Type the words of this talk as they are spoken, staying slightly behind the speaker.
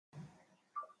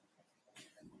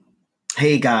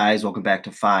Hey guys, welcome back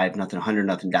to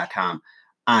 5nothing100nothing.com.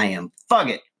 I am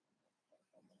Fugget,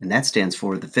 and that stands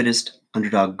for the fittest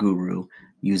underdog guru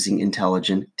using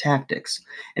intelligent tactics.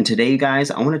 And today,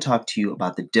 guys, I want to talk to you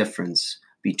about the difference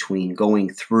between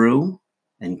going through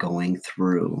and going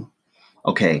through.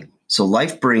 Okay, so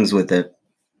life brings with it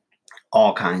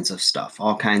all kinds of stuff,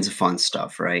 all kinds of fun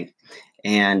stuff, right?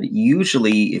 And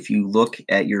usually, if you look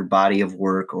at your body of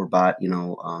work or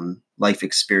life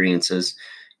experiences,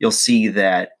 you'll see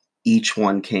that each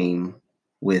one came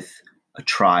with a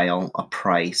trial, a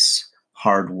price,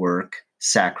 hard work,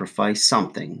 sacrifice,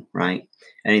 something, right?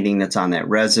 Anything that's on that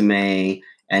resume,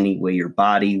 any way your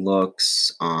body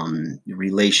looks,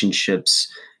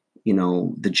 relationships,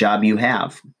 the job you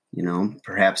have,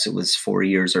 perhaps it was 4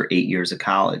 years or 8 years of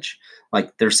college.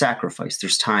 Like there's sacrifice,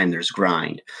 there's time, there's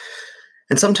grind.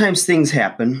 And sometimes things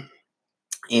happen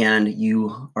and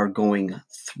you are going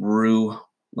through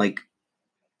like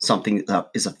something that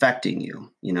is affecting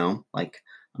you, like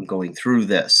I'm going through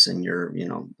this and you're,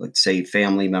 let's say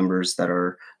family members that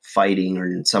are fighting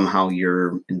or somehow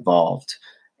you're involved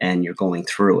and you're going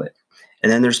through it.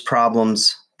 And then there's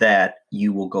problems that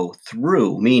you will go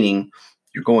through, meaning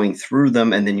you're going through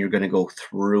them and then you're going to go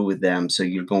through with them. So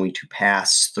you're going to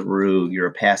pass through. You're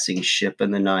a passing ship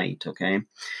in the night, okay?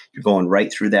 You're going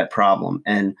right through that problem.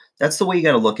 And that's the way you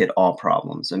got to look at all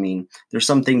problems. I mean, there's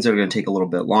some things that are going to take a little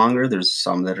bit longer. There's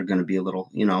some that are going to be a little,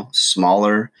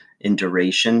 smaller in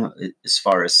duration as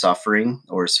far as suffering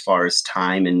or as far as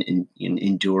time and in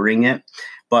enduring it.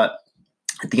 But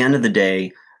at the end of the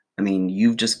day, I mean,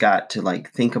 you've just got to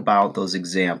think about those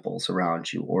examples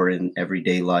around you or in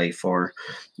everyday life or,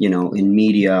 in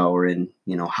media or in,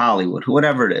 Hollywood,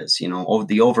 whatever it is, the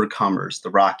overcomers, the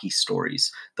Rocky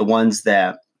stories, the ones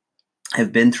that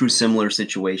have been through similar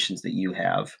situations that you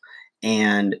have,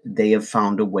 and they have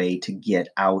found a way to get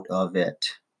out of it.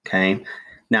 Okay.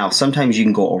 Now, sometimes you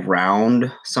can go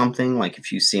around something. Like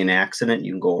if you see an accident,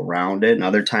 you can go around it. And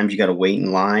other times you got to wait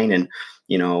in line and,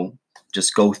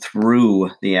 just go through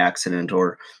the accident,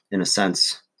 or in a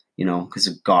sense, because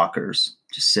of gawkers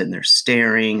just sitting there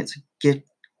staring. It's like,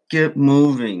 get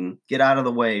moving, get out of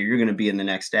the way. You're going to be in the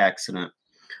next accident.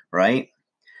 Right.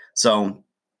 So,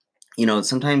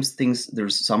 sometimes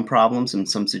there's some problems and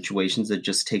some situations that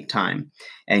just take time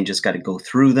and you just got to go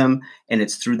through them. And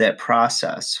it's through that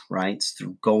process, right? It's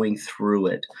through going through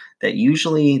it that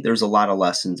usually there's a lot of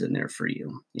lessons in there for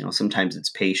you. Sometimes it's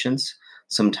patience.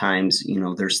 Sometimes,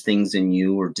 there's things in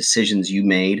you or decisions you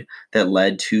made that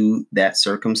led to that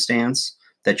circumstance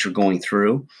that you're going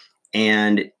through.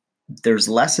 And there's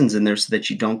lessons in there so that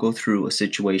you don't go through a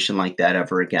situation like that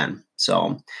ever again.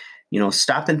 So,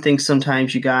 stop and think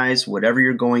sometimes, you guys, whatever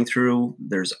you're going through,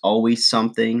 there's always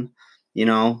something.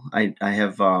 I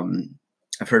have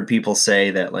I've heard people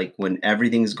say that when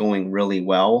everything's going really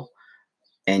well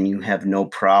and you have no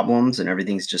problems and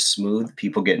everything's just smooth,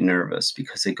 people get nervous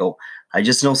because they go, I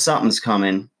just know something's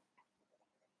coming.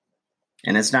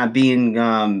 And it's not being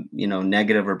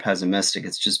negative or pessimistic.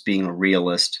 It's just being a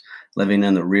realist, living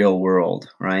in the real world,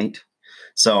 right?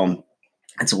 So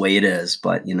that's the way it is.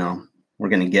 But we're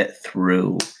going to get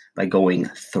through by going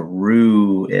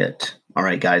through it. All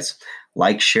right, guys,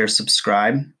 like, share,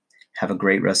 subscribe. Have a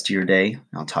great rest of your day.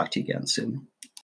 I'll talk to you again soon.